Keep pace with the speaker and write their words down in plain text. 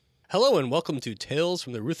Hello and welcome to Tales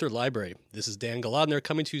from the Reuther Library. This is Dan Galadner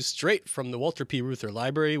coming to you straight from the Walter P. Reuther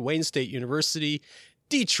Library, Wayne State University,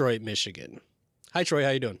 Detroit, Michigan. Hi, Troy.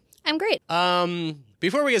 How you doing? I'm great.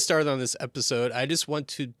 Before we get started on this episode, I just want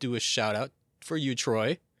to do a shout out for you,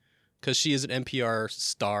 Troy, because she is an NPR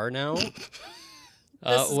star now.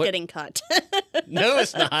 This is getting cut. No,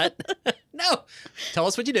 it's not. No. Tell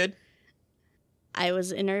us what you did. I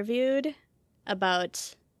was interviewed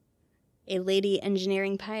about a lady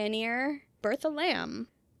engineering pioneer, Bertha Lamb,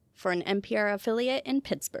 for an NPR affiliate in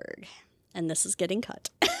Pittsburgh. And this is getting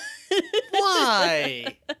cut.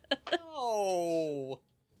 Why? No.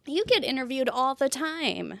 You get interviewed all the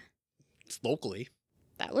time. It's locally.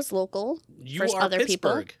 That was local. You for are other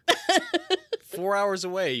Pittsburgh. people. 4 hours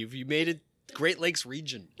away. You made it Great Lakes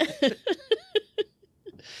region.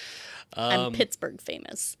 I'm Pittsburgh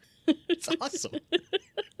famous. It's awesome.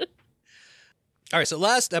 All right, so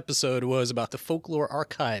last episode was about the folklore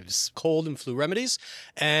archives, cold and flu remedies,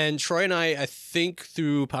 and Troy and I think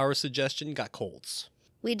through power suggestion, got colds.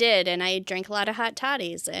 We did, and I drank a lot of hot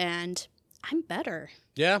toddies, and I'm better.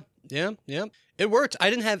 Yeah. It worked. I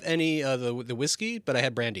didn't have any the whiskey, but I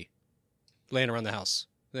had brandy laying around the house.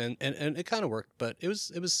 And it kind of worked, but it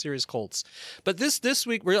was serious colds. But this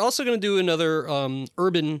week we're also going to do another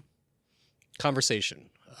urban conversation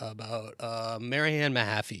about Marianne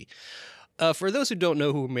Mahaffey. For those who don't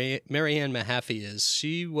know who Marianne Mahaffey is,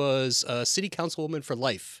 she was a city councilwoman for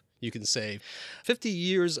life, you can say. 50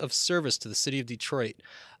 years of service to the city of Detroit.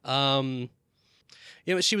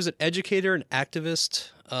 She was an educator, an activist,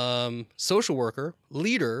 social worker,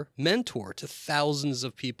 leader, mentor to thousands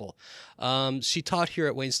of people. She taught here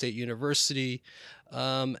at Wayne State University.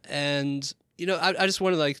 I just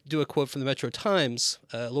want to do a quote from the Metro Times,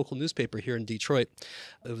 a local newspaper here in Detroit.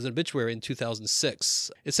 It was an obituary in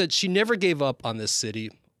 2006. It said, "She never gave up on this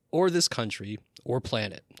city or this country or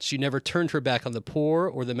planet. She never turned her back on the poor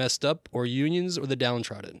or the messed up or unions or the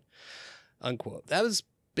downtrodden." Unquote. That was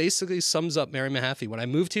basically sums up Mary Mahaffey. When I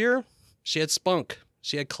moved here, she had spunk.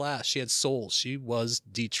 She had class. She had soul. She was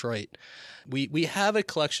Detroit. We have a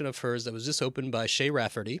collection of hers that was just opened by Shay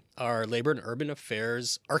Rafferty, our Labor and Urban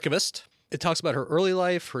Affairs archivist. It talks about her early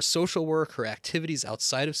life, her social work, her activities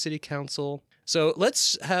outside of city council. So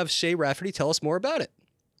let's have Shay Rafferty tell us more about it.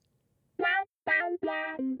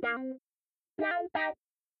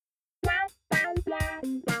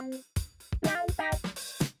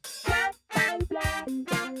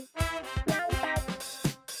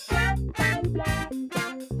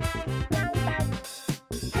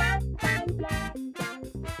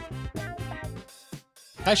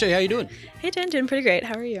 Hi, Shay. How you doing? Hey, Dan. Doing pretty great.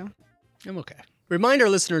 How are you? I'm okay. Remind our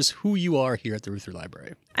listeners who you are here at the Reuther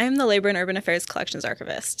Library. I am the Labor and Urban Affairs Collections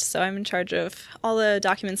Archivist, so I'm in charge of all the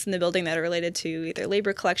documents in the building that are related to either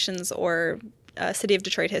labor collections or City of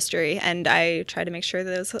Detroit history, and I try to make sure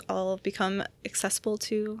that those all become accessible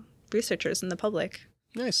to researchers and the public.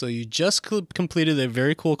 Nice. So you just completed a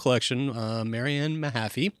very cool collection, Marianne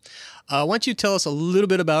Mahaffey. Why don't you tell us a little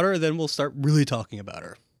bit about her, then we'll start really talking about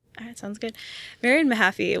her. All right, sounds good. Marianne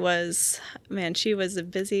Mahaffey she was a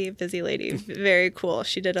busy, busy lady. Very cool.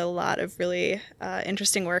 She did a lot of really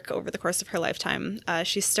interesting work over the course of her lifetime.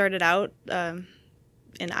 She started out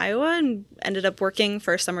in Iowa and ended up working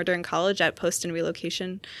for a summer during college at Post and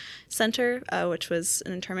Relocation Center, which was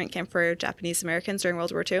an internment camp for Japanese Americans during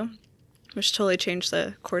World War II, which totally changed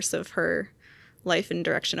the course of her life and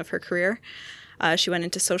direction of her career. She went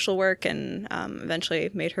into social work and eventually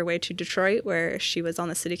made her way to Detroit, where she was on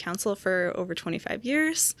the city council for over 25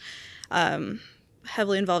 years,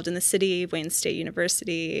 heavily involved in the city, Wayne State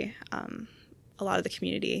University, a lot of the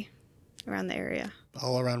community around the area.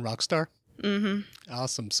 All around Rockstar? Mm-hmm.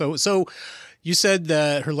 Awesome. So you said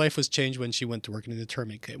that her life was changed when she went to work in the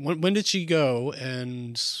internment camp. When did she go,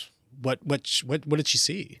 and what did she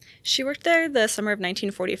see? She worked there the summer of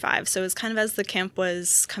 1945, so it was kind of as the camp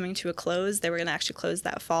was coming to a close. They were going to actually close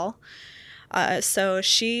that fall. So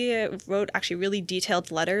she wrote actually really detailed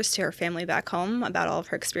letters to her family back home about all of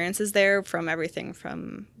her experiences there, from everything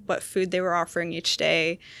from what food they were offering each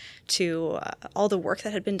day to all the work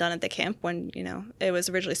that had been done at the camp when, it was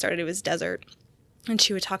originally started, it was desert. And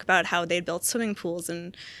she would talk about how they'd built swimming pools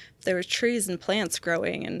and there were trees and plants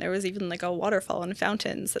growing, and there was even a waterfall and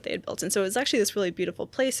fountains that they had built. And so it was actually this really beautiful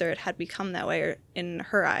place, or it had become that way in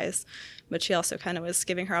her eyes. But she also kind of was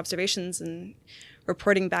giving her observations and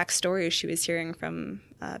reporting back stories she was hearing from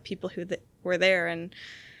people who were there and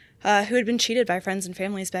who had been cheated by friends and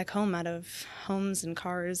families back home out of homes and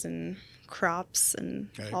cars and crops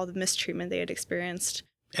and all the mistreatment they had experienced.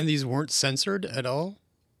 And these weren't censored at all?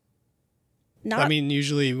 Not. I mean,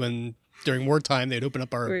 usually when during wartime they'd open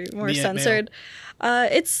up our We're more mail. censored.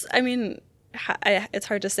 It's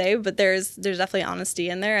hard to say, but there's definitely honesty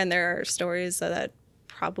in there, and there are stories that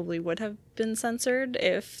probably would have been censored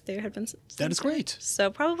if they had been censored. That is great.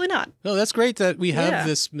 So probably not. No, that's great that we have Yeah.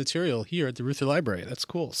 this material here at the Reuther Library. That's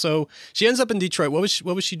cool. So she ends up in Detroit. What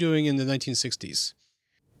was she doing in the 1960s?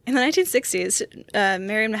 In the 1960s,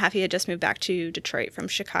 Marian Mahaffey had just moved back to Detroit from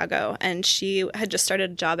Chicago, and she had just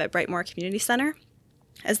started a job at Brightmoor Community Center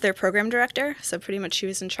as their program director. So pretty much she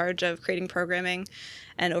was in charge of creating programming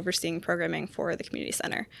and overseeing programming for the community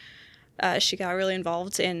center. She got really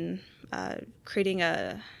involved in creating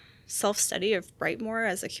a self-study of Brightmoor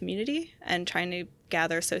as a community and trying to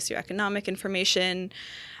gather socioeconomic information,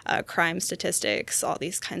 crime statistics, all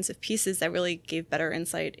these kinds of pieces that really gave better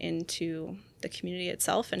insight into the community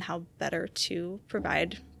itself and how better to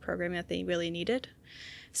provide programming that they really needed.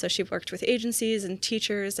 So she worked with agencies and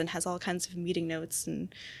teachers and has all kinds of meeting notes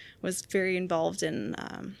and was very involved in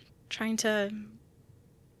trying to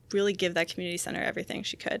really give that community center everything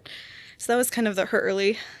she could. So that was kind of her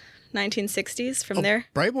early 1960s from there.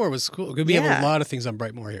 Brightmoor was cool. We have a lot of things on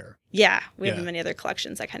Brightmoor here. Yeah, we have Yeah. many other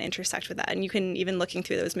collections that kind of intersect with that. And you can, even looking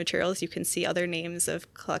through those materials, you can see other names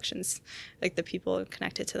of collections, like the people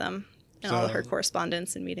connected to them and all of her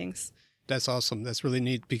correspondence and meetings. That's awesome. That's really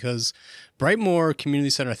neat because Brightmoor Community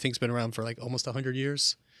Center, I think, has been around for like almost 100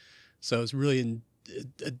 years. So it's really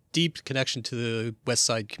a deep connection to the West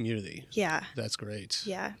Side community. Yeah. That's great.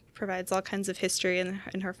 Yeah. Provides all kinds of history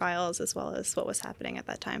in her files as well as what was happening at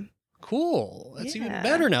that time. Cool. That's even Yeah.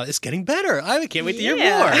 better now. It's getting better. I can't wait to hear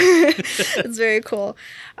Yeah. more. It's very cool.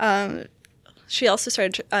 She also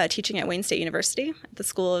started teaching at Wayne State University at the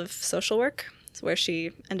School of Social Work, where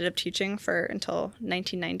she ended up teaching for until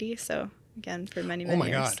 1990. So again, for many, many Oh my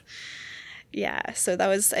years. God. Yeah. So that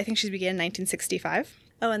was, I think she began in 1965.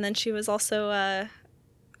 Oh, and then she was also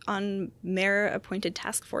on mayor-appointed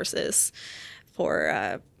task forces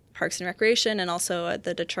for Parks and Recreation and also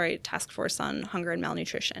the Detroit Task Force on Hunger and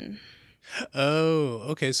Malnutrition. Oh,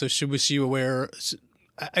 okay. So was she aware?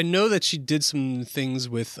 I know that she did some things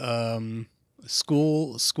with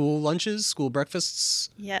school lunches, school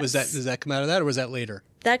breakfasts. Yes. Does that come out of that, or was that later?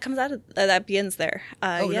 That comes out of that begins there.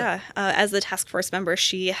 really? Yeah. As the task force member,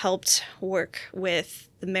 she helped work with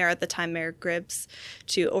the mayor at the time, Mayor Gribbs,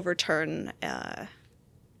 to overturn a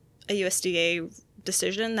USDA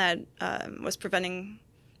decision that was preventing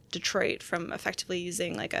Detroit from effectively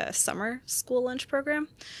using like a summer school lunch program.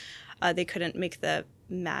 They couldn't make the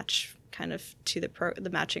match kind of to the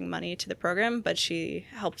matching money to the program, but she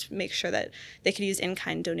helped make sure that they could use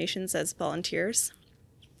in-kind donations as volunteers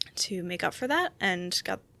to make up for that and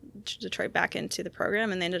got Detroit back into the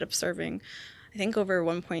program. And they ended up serving, I think, over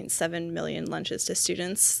 1.7 million lunches to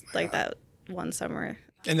students like that one summer.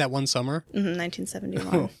 In that one summer?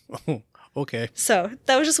 1971. Oh, okay. So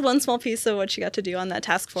that was just one small piece of what she got to do on that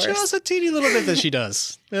task force. Just a teeny little bit that she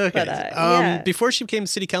does. Okay. But, yeah. Before she became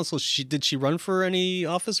city council, did she run for any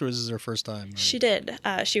office, or is this her first time? She did.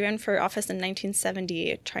 She ran for office in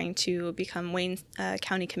 1970, trying to become Wayne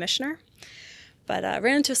County Commissioner, but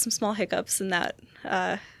ran into some small hiccups in that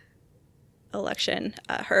election.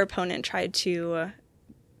 Her opponent tried to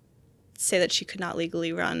say that she could not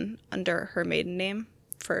legally run under her maiden name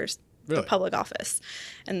for Really? a public office.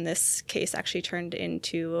 And this case actually turned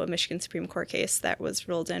into a Michigan Supreme Court case that was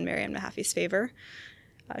ruled in Marian Mahaffey's favor.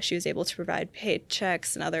 She was able to provide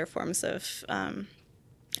paychecks and other forms of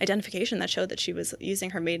identification that showed that she was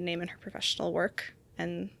using her maiden name in her professional work.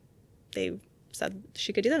 And they said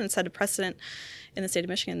she could do that and set a precedent in the state of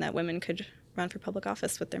Michigan that women could run for public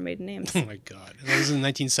office with their maiden names. Oh my God. That was in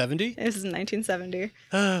 1970? This is in 1970.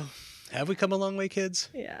 Oh, have we come a long way, kids?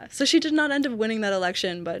 Yeah. So she did not end up winning that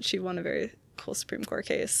election, but she won a very cool Supreme Court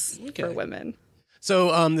case Okay. for women.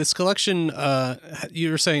 So this collection,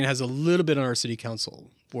 you were saying, has a little bit on our city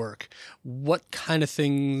council work. What kind of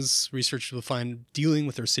things researchers will find dealing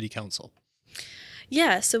with our city council?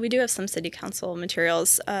 Yeah, so we do have some city council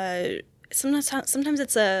materials. Sometimes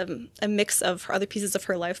it's a mix of other pieces of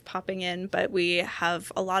her life popping in, but we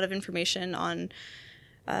have a lot of information on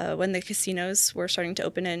when the casinos were starting to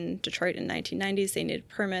open in Detroit in the 1990s. They needed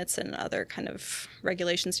permits and other kind of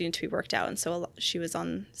regulations needed to be worked out. And so she was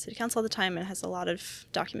on city council all the time and has a lot of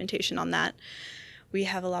documentation on that. We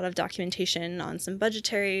have a lot of documentation on some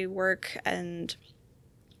budgetary work and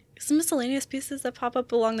some miscellaneous pieces that pop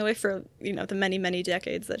up along the way for, the many, many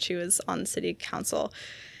decades that she was on city council.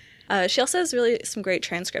 She also has really some great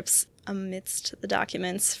transcripts amidst the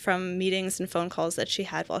documents from meetings and phone calls that she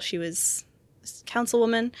had while she was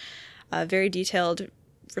councilwoman. Very detailed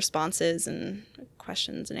responses and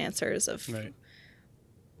questions and answers of Right.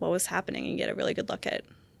 what was happening, and get a really good look at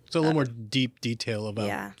So a little more deep detail about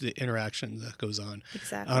Yeah. the interaction that goes on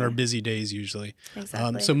Exactly. on our busy days usually.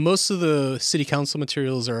 Exactly. So most of the city council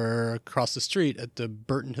materials are across the street at the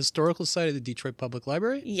Burton Historical Society at the Detroit Public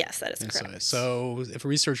Library. Yes, that is And correct. so if a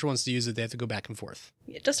researcher wants to use it, they have to go back and forth.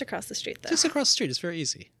 Yeah, just across the street, though. Just across the street. It's very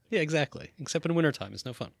easy. Yeah, exactly. Except in wintertime. It's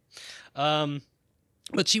no fun.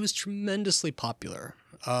 But she was tremendously popular,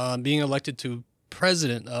 being elected to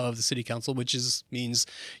president of the city council, which means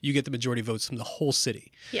you get the majority votes from the whole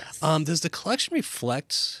city. Yes. Does the collection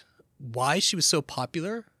reflect why she was so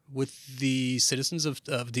popular with the citizens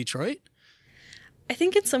of Detroit? I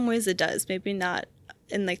think in some ways it does. Maybe not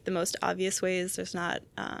in like the most obvious ways. There's not.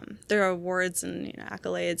 There are awards and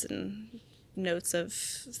accolades and notes of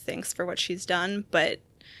thanks for what she's done, but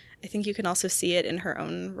I think you can also see it in her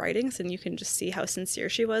own writings, and you can just see how sincere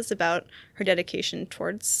she was about her dedication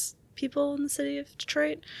towards people in the city of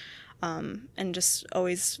Detroit, and just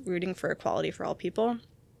always rooting for equality for all people.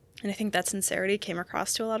 And I think that sincerity came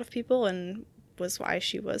across to a lot of people and was why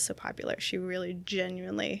she was so popular. She really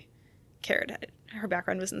genuinely cared. Her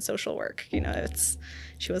background was in social work.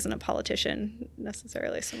 She wasn't a politician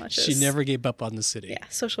necessarily so much as... She never gave up on the city. Yeah,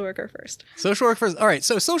 social worker first. Social work first. All right,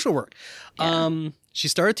 so social work. Yeah. She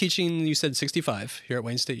started teaching, you said 65, here at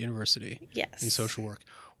Wayne State University. Yes. In social work.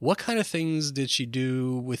 What kind of things did she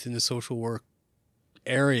do within the social work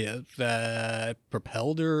area that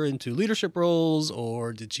propelled her into leadership roles,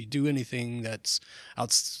 or did she do anything that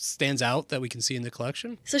stands out that we can see in the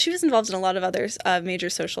collection? So she was involved in a lot of other major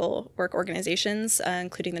social work organizations,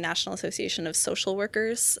 including the National Association of Social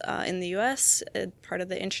Workers in the U.S., part of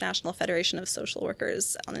the International Federation of Social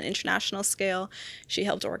Workers on an international scale. She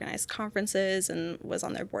helped organize conferences and was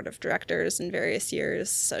on their board of directors in various years.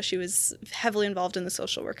 So she was heavily involved in the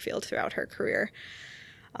social work field throughout her career.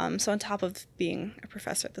 So on top of being a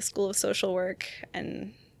professor at the School of Social Work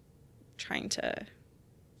and trying to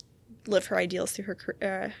live her ideals through her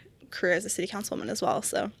career as a city councilwoman as well.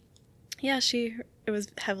 So, yeah, it was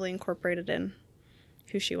heavily incorporated in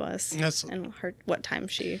who she was and what time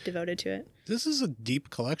she devoted to it. This is a deep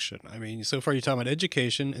collection. I mean, so far you're talking about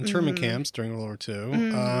education, internment camps during World War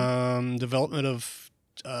II, development of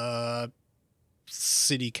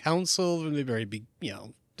city council, very big,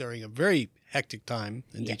 during a very hectic time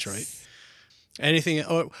in Detroit. Anything?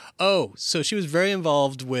 So she was very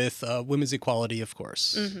involved with women's equality, of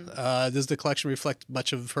course. Does the collection reflect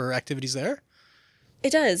much of her activities there?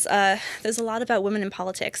 It does. There's a lot about women in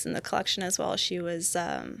politics in the collection as well. She was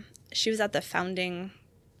at the founding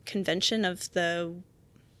convention of the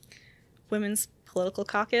Women's Political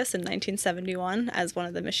Caucus in 1971 as one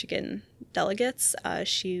of the Michigan delegates.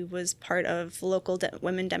 She was part of local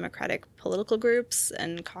women Democratic political groups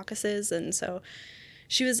and caucuses, and so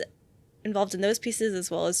she was involved in those pieces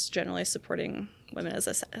as well as generally supporting women as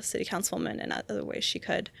a city councilwoman in other ways she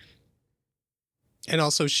could. And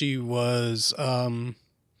also she was...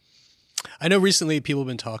 I know recently people have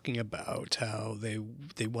been talking about how they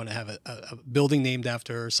want to have a building named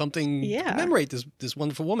after her, something to commemorate this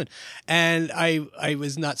wonderful woman. And I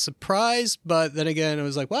was not surprised, but then again, I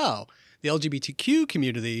was like, wow, the LGBTQ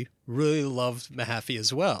community really loved Mahaffey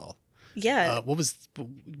as well. Yeah.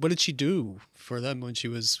 What did she do for them when she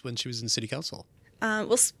was in city council?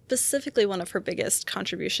 Well, specifically, one of her biggest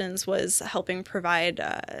contributions was helping provide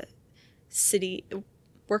city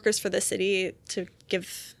workers for the city to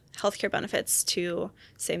give healthcare benefits to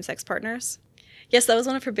same-sex partners. Yes, that was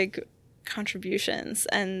one of her big contributions,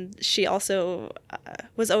 and she also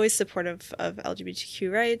was always supportive of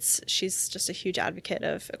LGBTQ rights. She's just a huge advocate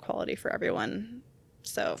of equality for everyone,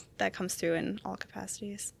 so that comes through in all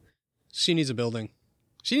capacities. She needs a building.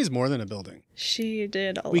 She needs more than a building. She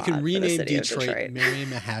did a lot. We can for rename the city Detroit, of Detroit. Mary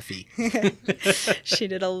Mahaffey. She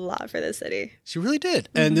did a lot for the city. She really did.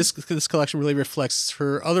 And this collection really reflects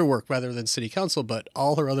her other work rather than city council, but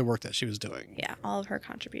all her other work that she was doing. Yeah, all of her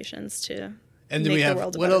contributions to And do make we the have,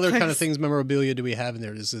 world a what better other kind of place. things, memorabilia do we have in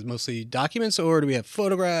there? Is it mostly documents or do we have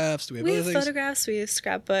photographs? Do we have We other have things? photographs, we have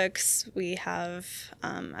scrapbooks, we have,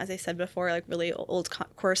 as I said before, like really old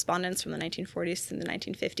correspondence from the 1940s to the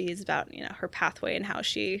 1950s about, her pathway and how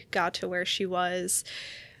she got to where she was.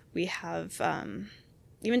 We have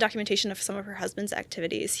even documentation of some of her husband's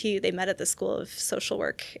activities. They met at the School of Social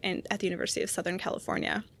Work at the University of Southern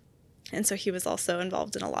California. And so he was also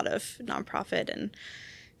involved in a lot of nonprofit and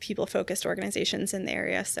people-focused organizations in the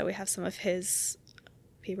area. So we have some of his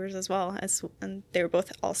papers as well, and they were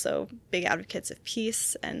both also big advocates of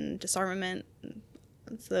peace and disarmament.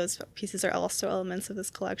 So those pieces are also elements of this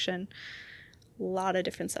collection. A lot of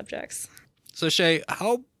different subjects. So Shay,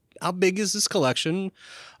 how big is this collection?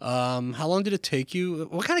 How long did it take you?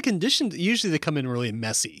 What kind of conditions? Usually they come in really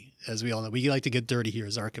messy. as we all know. We like to get dirty here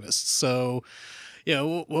as archivists. So,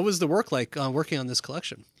 what was the work like working on this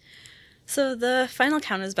collection? So the final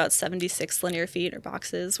count is about 76 linear feet or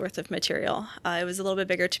boxes worth of material. It was a little bit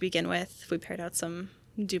bigger to begin with. We paired out some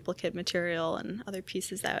duplicate material and other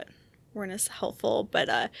pieces that weren't as helpful,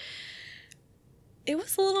 but it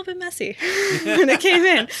was a little bit messy when it came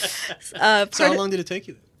in. So how long did it take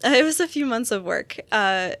you? It was a few months of work.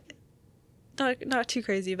 Not too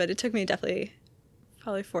crazy, but it took me definitely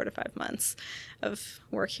probably 4 to 5 months of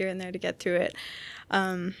work here and there to get through it.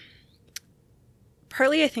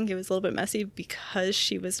 Partly, I think it was a little bit messy because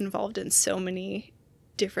she was involved in so many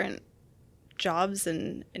different jobs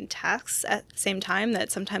and tasks at the same time that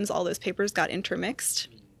sometimes all those papers got intermixed.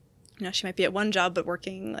 She might be at one job but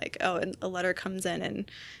working and a letter comes in and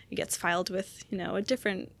it gets filed with, a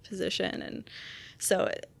different position. And so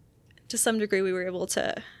to some degree we were able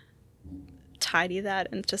to tidy that,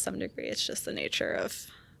 and to some degree it's just the nature of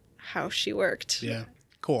how she worked. Yeah.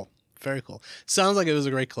 Cool. Very cool. Sounds like it was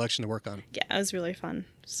a great collection to work on. Yeah, it was really fun.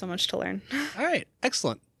 So much to learn. All right.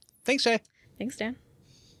 Excellent. Thanks, Shay. Thanks, Dan.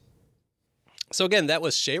 So again, that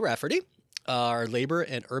was Shay Rafferty, our Labor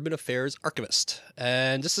and Urban Affairs archivist.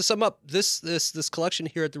 And just to sum up, this collection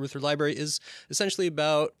here at the Reuther Library is essentially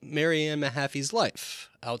about Mary Ann Mahaffey's life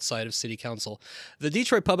outside of City Council. The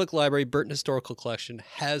Detroit Public Library Burton Historical Collection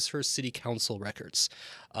has her City Council records.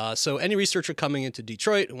 So any researcher coming into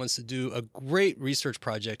Detroit who wants to do a great research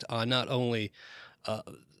project on not only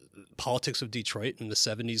politics of Detroit in the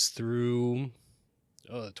 70s through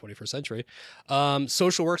the 21st century,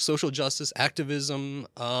 social work, social justice, activism,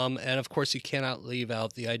 and of course you cannot leave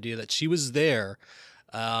out the idea that she was there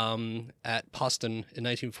at Poston in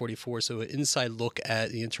 1944, so an inside look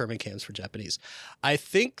at the internment camps for Japanese. I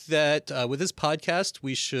think that with this podcast,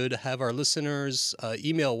 we should have our listeners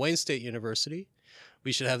email Wayne State University.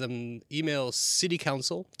 We should have them email City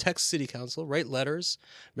Council, text City Council, write letters.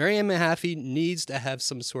 Mary Ann Mahaffey needs to have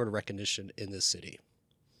some sort of recognition in this city.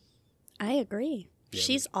 I agree. Yeah.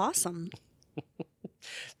 She's awesome.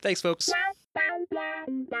 Thanks, folks.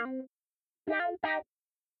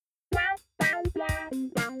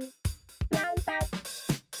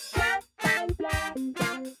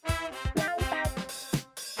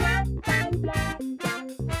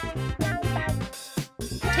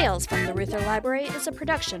 Tales from the Reuther Library is a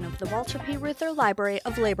production of the Walter P. Reuther Library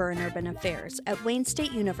of Labor and Urban Affairs at Wayne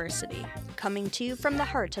State University, coming to you from the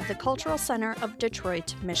heart of the Cultural Center of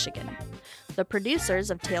Detroit, Michigan. The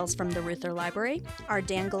producers of Tales from the Reuther Library are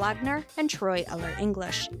Dan Glogner and Troy Eller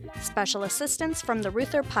English. Special assistants from the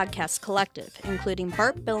Reuther Podcast Collective, including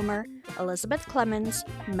Bart Bilmer, Elizabeth Clemens,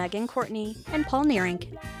 Megan Courtney, and Paul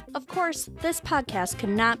Neerink. Of course, this podcast could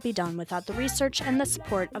not be done without the research and the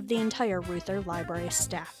support of the entire Reuther Library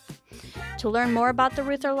staff. To learn more about the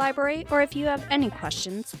Reuther Library, or if you have any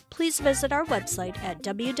questions, please visit our website at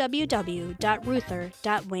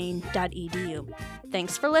www.reuther.wayne.edu.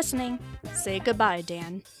 Thanks for listening. Say goodbye,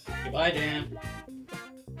 Dan. Goodbye, Dan.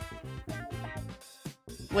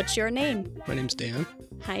 What's your name? My name's Dan.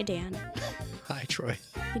 Hi, Dan. Hi, Troy.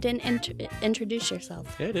 You didn't introduce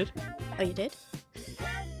yourself. Yeah, I did. Oh, you did?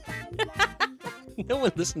 No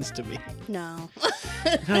one listens to me. No.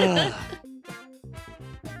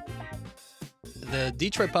 The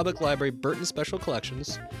Detroit Public Library Burton Special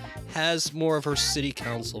Collections has more of her City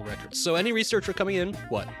Council records. So any researcher coming in,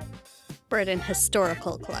 what? Burton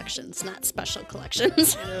Historical Collections, not Special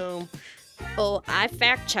Collections. Oh, I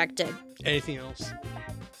fact-checked it. Anything else?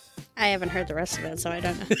 I haven't heard the rest of it, so I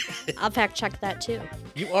don't know. I'll fact-check that, too.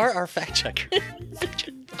 You are our fact checker.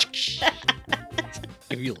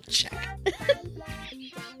 Give you a little check.